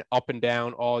of been up and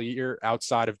down all year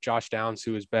outside of Josh Downs,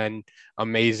 who has been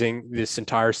amazing this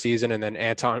entire season. And then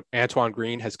Antoine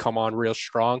Green has come on real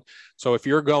strong. So if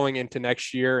you're going into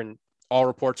next year, and all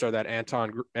reports are that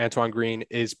Antoine Green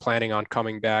is planning on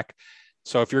coming back.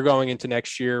 So if you're going into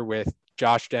next year with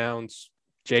Josh Downs,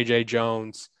 JJ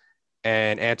Jones,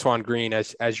 and Antoine Green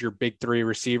as your big three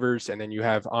receivers, and then you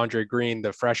have Andre Green,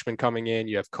 the freshman, coming in,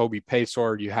 you have Kobe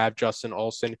Paysor, you have Justin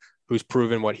Olson, who's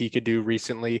proven what he could do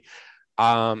recently.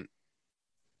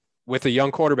 With a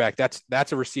young quarterback,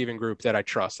 that's a receiving group that I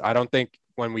trust. I don't think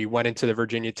when we went into the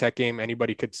Virginia Tech game,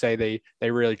 anybody could say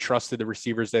they really trusted the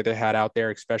receivers that they had out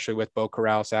there, especially with Bo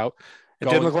Corrals out. It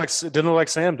didn't look like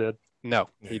Sam did. No,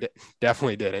 he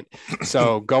definitely didn't.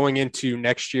 So going into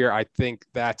next year, I think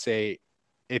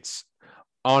it's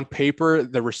on paper,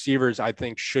 the receivers, I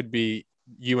think, should be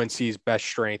UNC's best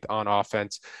strength on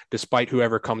offense, despite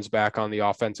whoever comes back on the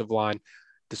offensive line,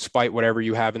 despite whatever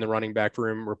you have in the running back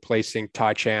room, replacing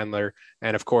Ty Chandler,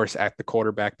 and of course at the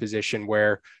quarterback position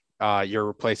where you're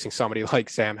replacing somebody like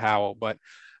Sam Howell. But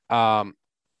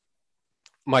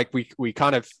Mike, we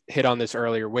kind of hit on this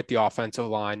earlier with the offensive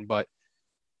line, but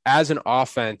as an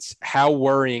offense, how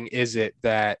worrying is it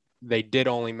that they did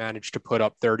only manage to put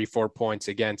up 34 points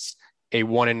against a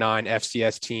 1-9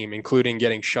 FCS team, including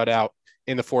getting shut out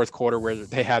in the fourth quarter where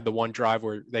they had the one drive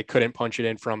where they couldn't punch it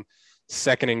in from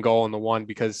second and goal in the one?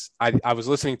 Because I was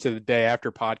listening to the Day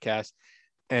After podcast,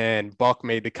 and Buck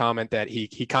made the comment that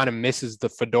he kind of misses the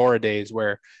Fedora days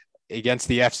where against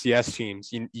the FCS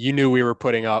teams, you knew we were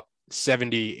putting up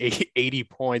 70, 80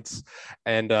 points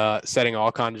and setting all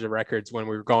kinds of records when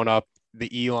we were going up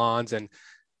the Elons. And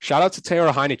shout out to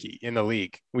Taylor Heineke in the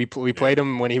league. We played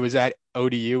him when he was at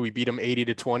ODU. We beat him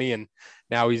 80-20, and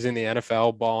now he's in the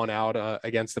NFL balling out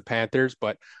against the Panthers.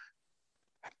 But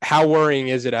how worrying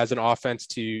is it as an offense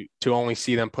to only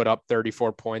see them put up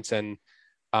 34 points and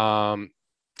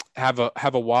have a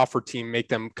Wofford team make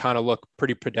them kind of look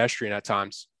pretty pedestrian at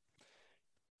times?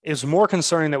 It's more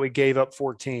concerning that we gave up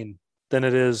 14 than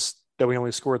it is that we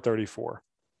only scored 34.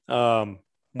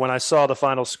 When I saw the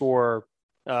final score,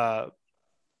 come out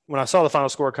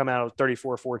of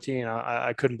 34-14,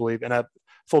 I couldn't believe. And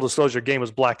full disclosure, game was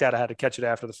blacked out. I had to catch it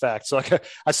after the fact. So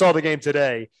I saw the game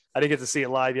today. I didn't get to see it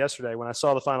live yesterday. When I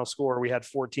saw the final score, we had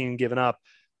 14 given up.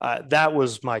 That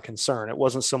was my concern. It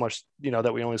wasn't so much,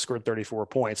 that we only scored 34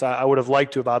 points. I would have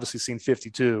liked to have obviously seen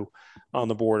 52 on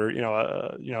the board,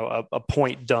 or, a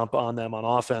point dump on them on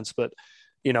offense. But,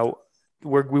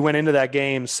 we went into that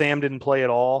game. Sam didn't play at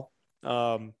all.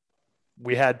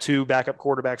 We had two backup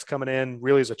quarterbacks coming in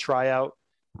really as a tryout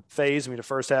phase. I mean, the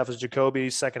first half was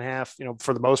Jacoby, second half,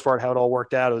 for the most part, how it all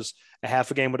worked out, it was a half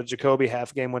a game went to Jacoby,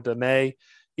 half a game went to May,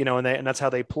 and that's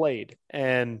how they played.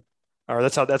 Or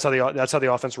that's how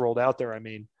the offense rolled out there. I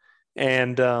mean,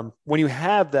 and when you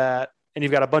have that and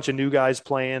you've got a bunch of new guys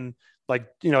playing, like,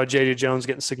 JJ Jones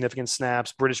getting significant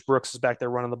snaps, British Brooks is back there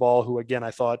running the ball, who again,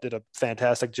 I thought did a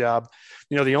fantastic job.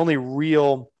 The only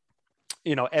real,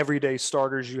 everyday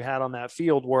starters you had on that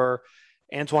field were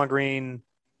Antoine Green,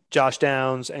 Josh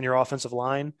Downs, and your offensive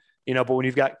line, but when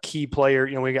you've got key player,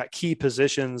 when you got key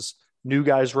positions, new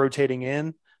guys rotating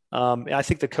in, I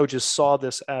think the coaches saw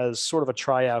this as sort of a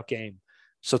tryout game.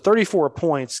 So 34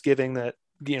 points, given that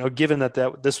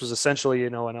this was essentially,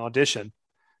 an audition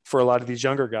for a lot of these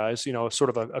younger guys, sort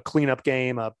of a cleanup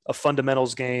game, a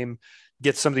fundamentals game,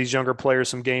 get some of these younger players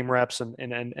some game reps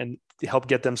and help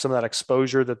get them some of that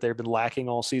exposure that they've been lacking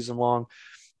all season long.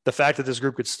 The fact that this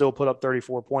group could still put up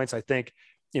 34 points, I think,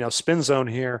 spin zone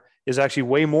here is actually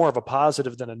way more of a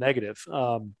positive than a negative.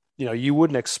 You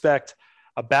wouldn't expect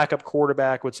a backup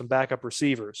quarterback with some backup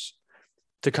receivers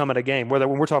to come in a game, when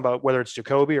we're talking about whether it's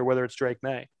Jacoby or whether it's Drake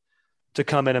May, to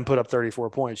come in and put up 34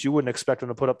 points. You wouldn't expect them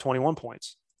to put up 21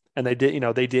 points. And they did,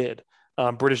 they did.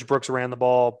 British Brooks ran the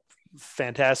ball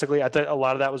fantastically. I thought a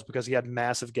lot of that was because he had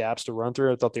massive gaps to run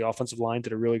through. I thought the offensive line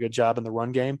did a really good job in the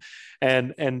run game.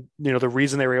 And the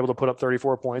reason they were able to put up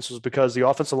 34 points was because the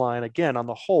offensive line, again, on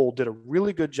the whole, did a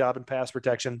really good job in pass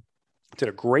protection, did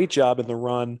a great job in the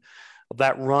run.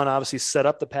 That run obviously set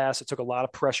up the pass. It took a lot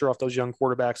of pressure off those young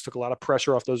quarterbacks, took a lot of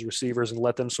pressure off those receivers, and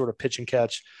let them sort of pitch and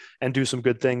catch and do some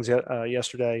good things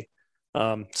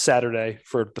Saturday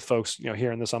for the folks,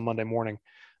 hearing this on Monday morning.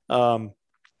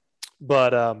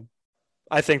 But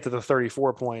I think that the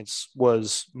 34 points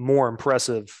was more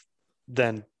impressive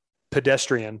than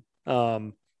pedestrian,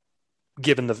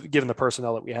 given the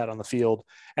personnel that we had on the field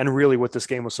and really what this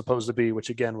game was supposed to be, which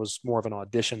again was more of an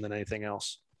audition than anything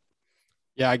else.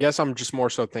 Yeah, I guess I'm just more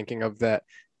so thinking of that.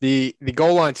 The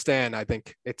goal line stand, I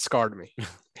think it scarred me.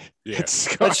 Yeah. It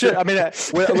scarred me. I mean,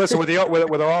 listen,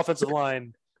 with our offensive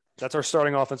line, that's our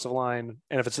starting offensive line.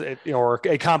 And if it's, or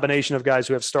a combination of guys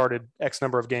who have started X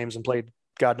number of games and played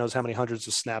God knows how many hundreds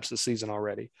of snaps this season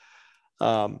already,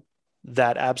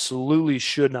 that absolutely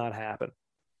should not happen.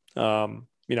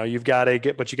 You've got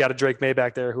but you got a Drake May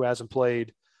back there who hasn't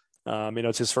played.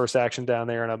 It's his first action down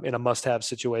there in a must-have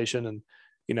situation. And,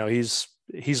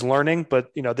 he's learning, but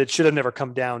that should have never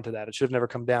come down to that. It should have never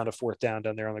come down to fourth down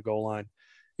there on the goal line.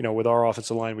 With our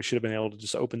offensive line, we should have been able to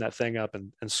just open that thing up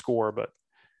and score. But,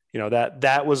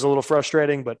 that was a little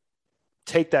frustrating, but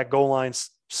take that goal line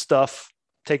stuff,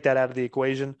 take that out of the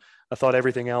equation. I thought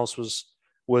everything else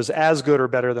was as good or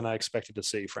better than I expected to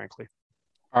see, frankly.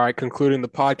 All right, concluding the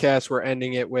podcast, we're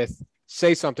ending it with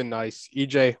say something nice.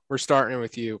 EJ, we're starting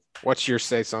with you. What's your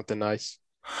say something nice?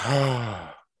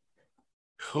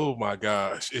 Oh my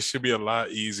gosh, it should be a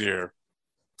lot easier.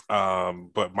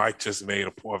 But Mike just made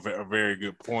a very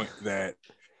good point that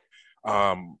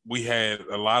we had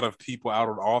a lot of people out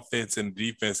on offense and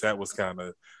defense. That was kind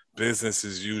of business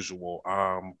as usual.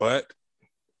 But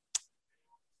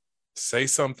say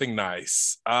something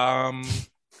nice.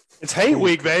 It's hate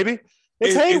week, baby.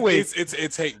 It's hate week.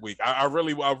 It's hate week. I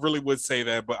really would say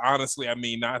that, but honestly, I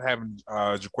mean, not having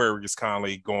Jaquarius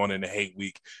Conley going into hate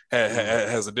week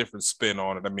has a different spin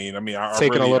on it. I mean,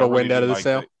 taking a little wind out of the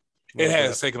sail. It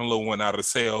has taken a little wind out of the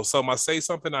sail. So my say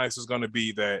something nice is going to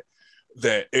be that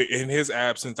in his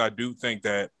absence, I do think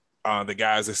that the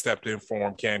guys that stepped in for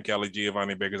him, Cam Kelly,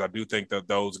 Giovanni Biggers, I do think that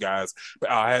those guys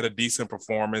had a decent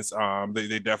performance.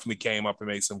 They definitely came up and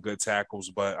made some good tackles,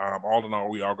 but all in all,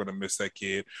 we are going to miss that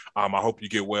kid. I hope you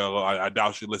get well. I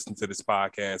doubt you listen to this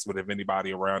podcast, but if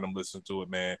anybody around him listen to it,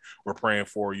 man, we're praying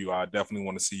for you. I definitely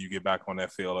want to see you get back on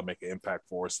that field and make an impact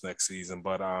for us next season.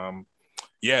 But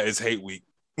yeah, it's hate week.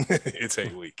 It's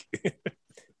hate week.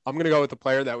 I'm going to go with the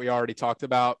player that we already talked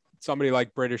about, somebody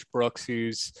like British Brooks,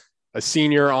 who's a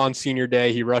senior on senior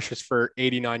day. He rushes for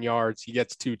 89 yards. He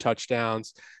gets 2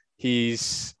 touchdowns.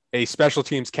 He's a special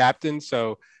teams captain,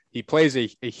 so he plays a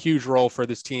huge role for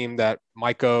this team that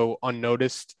might go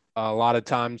unnoticed a lot of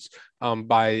times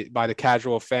by the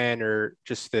casual fan or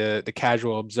just the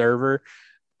casual observer.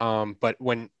 But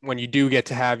when you do get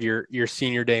to have your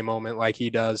senior day moment like he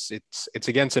does, it's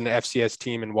against an FCS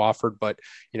team in Wofford, but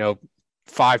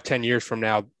 5-10 years from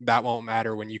now, that won't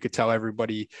matter when you could tell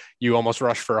everybody you almost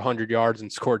rushed for 100 yards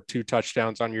and scored 2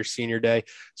 touchdowns on your senior day.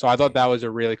 So I thought that was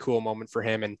a really cool moment for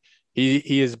him. And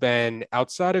he has been,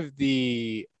 outside of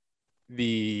the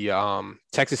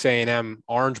Texas A&M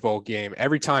Orange Bowl game,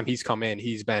 every time he's come in,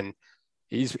 he's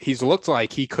looked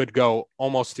like he could go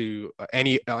almost to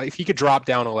if he could drop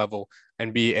down a level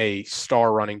and be a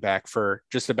star running back for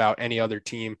just about any other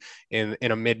team in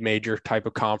a mid-major type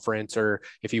of conference, or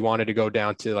if he wanted to go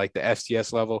down to like the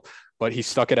FCS level. But he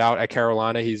stuck it out at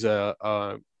Carolina. He's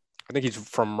I think he's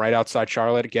from right outside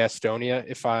Charlotte, Gastonia,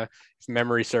 if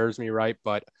memory serves me right.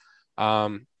 But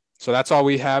so that's all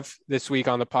we have this week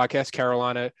on the podcast.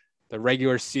 Carolina, the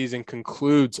regular season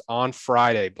concludes on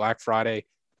Friday, Black Friday.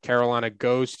 Carolina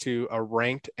goes to a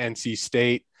ranked NC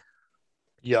State.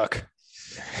 Yuck.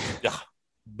 Yeah.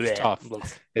 It's tough.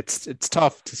 It's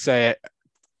tough to say.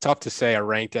 Tough to say a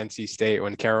ranked NC State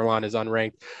when Carolina is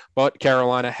unranked, but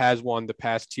Carolina has won the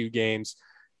past 2 games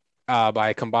by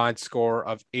a combined score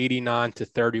of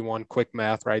 89-31. Quick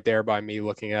math right there by me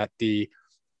looking at the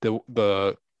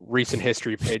recent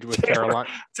history page with Carolina.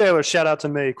 Taylor, shout out to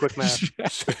me. Quick math.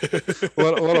 a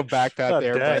little back pat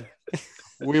there, but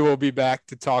we will be back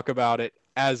to talk about it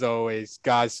as always,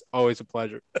 guys. Always a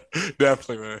pleasure.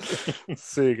 Definitely, man.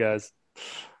 See you guys.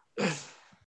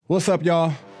 What's up,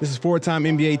 y'all? This is four-time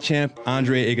NBA champ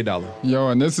Andre Iguodala. Yo,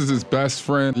 and this is his best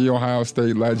friend, the Ohio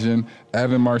State legend,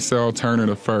 Evan Marcel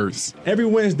Turner I. Every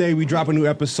Wednesday, we drop a new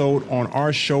episode on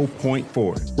our show, Point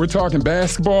Forward. We're talking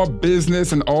basketball,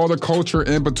 business, and all the culture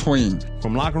in between.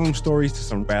 From locker room stories to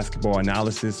some basketball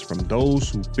analysis from those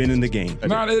who've been in the game.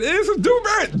 Nah, it is a dude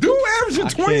averaging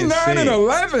 29 and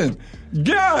 11.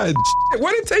 God,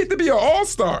 what did it take to be an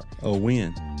all-star? A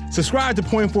win. Subscribe to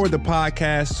Point Forward, the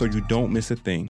podcast, so you don't miss a thing.